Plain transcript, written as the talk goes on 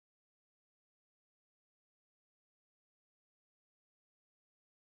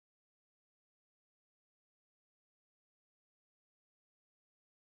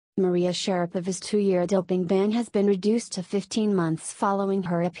Maria Sharapova's 2-year doping ban has been reduced to 15 months following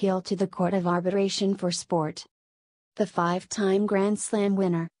her appeal to the Court of Arbitration for Sport. The 5-time Grand Slam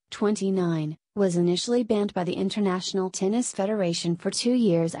winner, 29, was initially banned by the International Tennis Federation for 2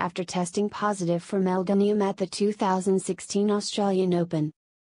 years after testing positive for meldonium at the 2016 Australian Open.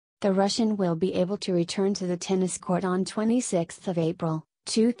 The Russian will be able to return to the tennis court on 26 April,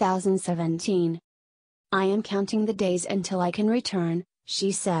 2017. "I am counting the days until I can return,"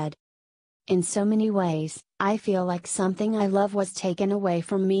 she said. "In so many ways, I feel like something I love was taken away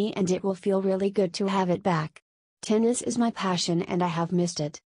from me and it will feel really good to have it back. Tennis is my passion and I have missed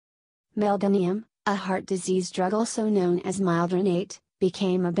it." Meldonium, a heart disease drug also known as mildronate,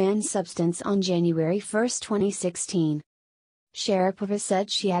 became a banned substance on January 1, 2016. Sharapova said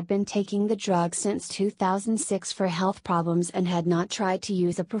she had been taking the drug since 2006 for health problems and had not tried to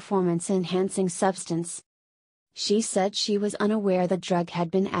use a performance-enhancing substance. She said she was unaware the drug had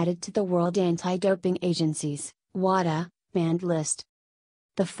been added to the World Anti-Doping Agency's WADA banned list.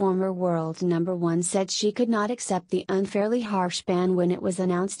 The former world #1 said she could not accept the unfairly harsh ban when it was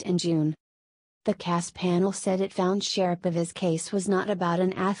announced in June. The CAS panel said it found Sharapova's case was not about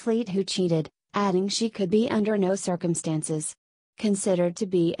an athlete who cheated, adding she could be under no circumstances considered to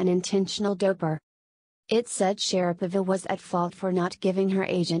be an intentional doper. It said Sharapova was at fault for not giving her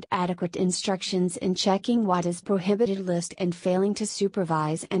agent adequate instructions in checking WADA's prohibited list and failing to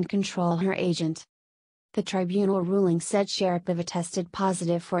supervise and control her agent. The tribunal ruling said Sharapova tested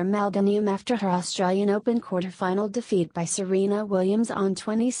positive for meldonium after her Australian Open quarterfinal defeat by Serena Williams on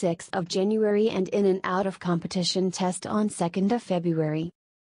 26 January and in an out-of-competition test on 2 February.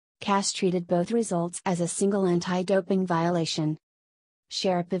 CAS treated both results as a single anti-doping violation.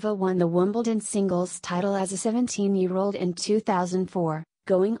 Sharapova won the Wimbledon singles title as a 17-year-old in 2004,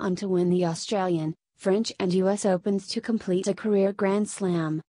 going on to win the Australian, French and US Opens to complete a career Grand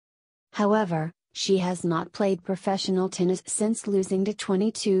Slam. However, she has not played professional tennis since losing to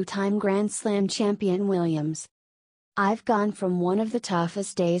 22-time Grand Slam champion Williams. "I've gone from one of the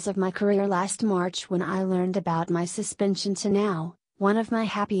toughest days of my career last March when I learned about my suspension to now, one of my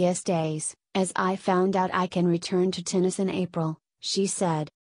happiest days, as I found out I can return to tennis in April," she said.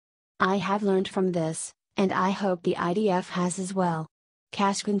 "I have learned from this, and I hope the IDF has as well."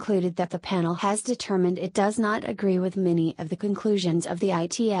 CAS concluded that the panel has determined it does not agree with many of the conclusions of the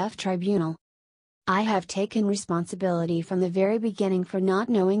ITF tribunal. "I have taken responsibility from the very beginning for not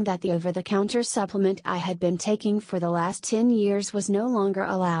knowing that the over-the-counter supplement I had been taking for the last 10 years was no longer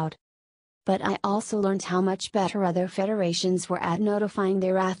allowed. But I also learned how much better other federations were at notifying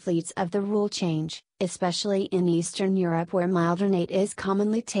their athletes of the rule change, especially in Eastern Europe where mildronate is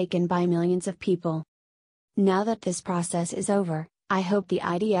commonly taken by millions of people. Now that this process is over, I hope the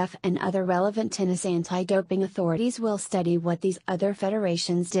IDF and other relevant tennis anti-doping authorities will study what these other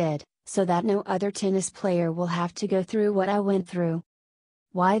federations did, so that no other tennis player will have to go through what I went through."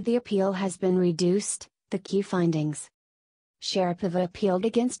 Why the appeal has been reduced, the key findings. Sharapova appealed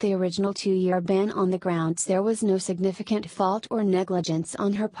against the original 2-year ban on the grounds there was no significant fault or negligence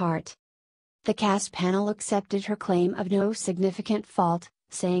on her part. The CAS panel accepted her claim of no significant fault,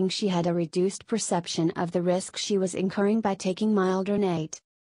 saying she had a reduced perception of the risk she was incurring by taking mildronate.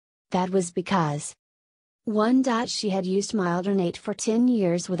 That was because 1. She had used mildronate for 10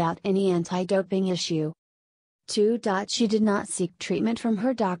 years without any anti-doping issue. 2. She did not seek treatment from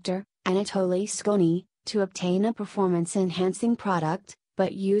her doctor, Anatoly Skoni, to obtain a performance-enhancing product,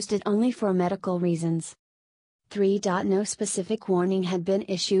 but used it only for medical reasons. 3. No specific warning had been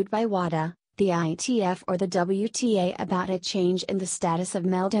issued by WADA, the ITF or the WTA about a change in the status of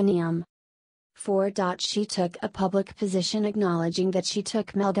meldonium. 4. She took a public position acknowledging that she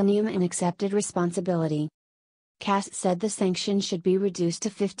took meldonium and accepted responsibility. CAS said the sanction should be reduced to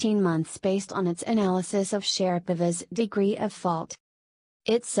 15 months based on its analysis of Sharapova's degree of fault.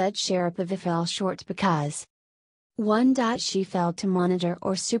 It said Sharapova fell short because 1. She failed to monitor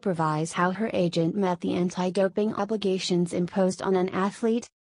or supervise how her agent met the anti-doping obligations imposed on an athlete.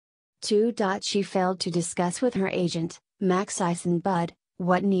 2. She failed to discuss with her agent, Max Eisenbud,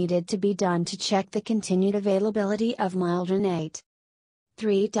 what needed to be done to check the continued availability of mildronate.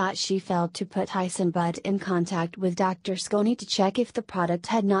 3. She failed to put Eisenbud in contact with Dr. Skoni to check if the product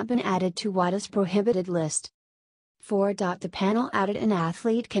had not been added to WADA's prohibited list. 4. The panel added an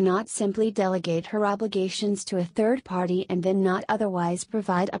athlete cannot simply delegate her obligations to a third party and then not otherwise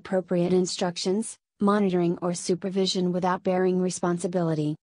provide appropriate instructions, monitoring or supervision without bearing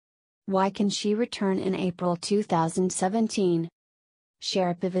responsibility. Why can she return in April 2017?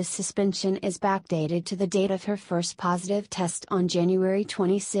 Sharapova's suspension is backdated to the date of her first positive test on January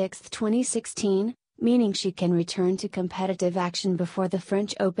 26, 2016, meaning she can return to competitive action before the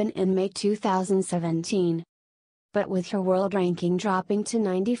French Open in May 2017. But with her world ranking dropping to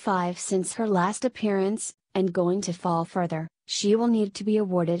 95 since her last appearance, and going to fall further, she will need to be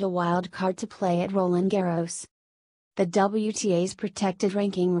awarded a wild card to play at Roland Garros. The WTA's protected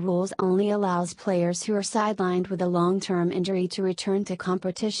ranking rules only allows players who are sidelined with a long-term injury to return to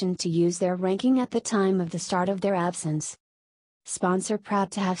competition to use their ranking at the time of the start of their absence. Sponsor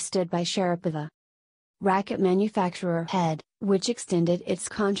proud to have stood by Sharapova. Racket manufacturer Head, which extended its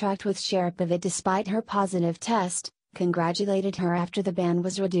contract with Sharapova despite her positive test, congratulated her after the ban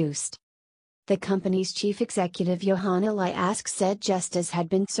was reduced. The company's chief executive Johanna Lyask said justice had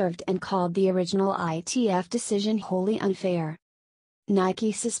been served and called the original ITF decision wholly unfair.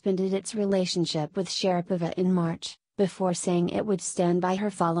 Nike suspended its relationship with Sharapova in March, before saying it would stand by her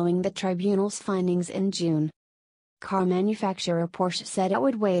following the tribunal's findings in June. Car manufacturer Porsche said it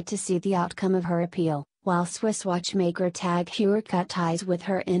would wait to see the outcome of her appeal, while Swiss watchmaker TAG Heuer cut ties with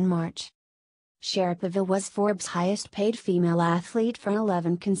her in March. Sharapova was Forbes' highest-paid female athlete for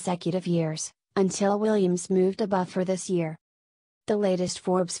 11 consecutive years, until Williams moved above her this year. The latest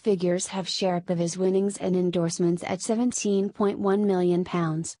Forbes figures have Sharapova's winnings and endorsements at £17.1 million,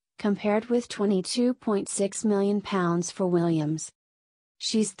 compared with £22.6 million for Williams.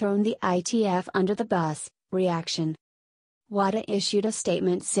 She's thrown the ITF under the bus. Reaction. WADA issued a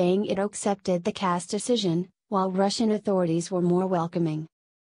statement saying it accepted the CAS decision, while Russian authorities were more welcoming.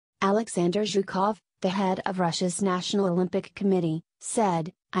 Alexander Zhukov, the head of Russia's National Olympic Committee,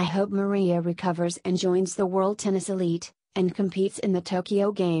 said, "I hope Maria recovers and joins the world tennis elite, and competes in the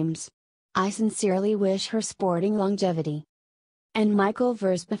Tokyo Games. I sincerely wish her sporting longevity." And Michael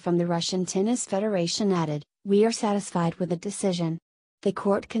Verspa from the Russian Tennis Federation added, "We are satisfied with the decision. The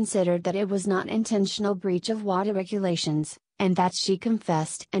court considered that it was not intentional breach of WADA regulations, and that she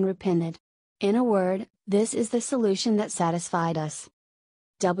confessed and repented. In a word, this is the solution that satisfied us."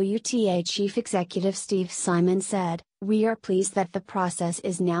 WTA Chief Executive Steve Simon said, "We are pleased that the process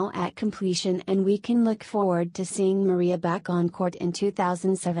is now at completion and we can look forward to seeing Maria back on court in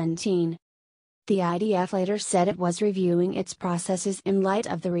 2017. The IDF later said it was reviewing its processes in light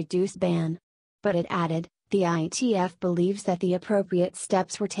of the reduced ban. But it added, "The ITF believes that the appropriate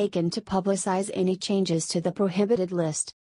steps were taken to publicize any changes to the prohibited list."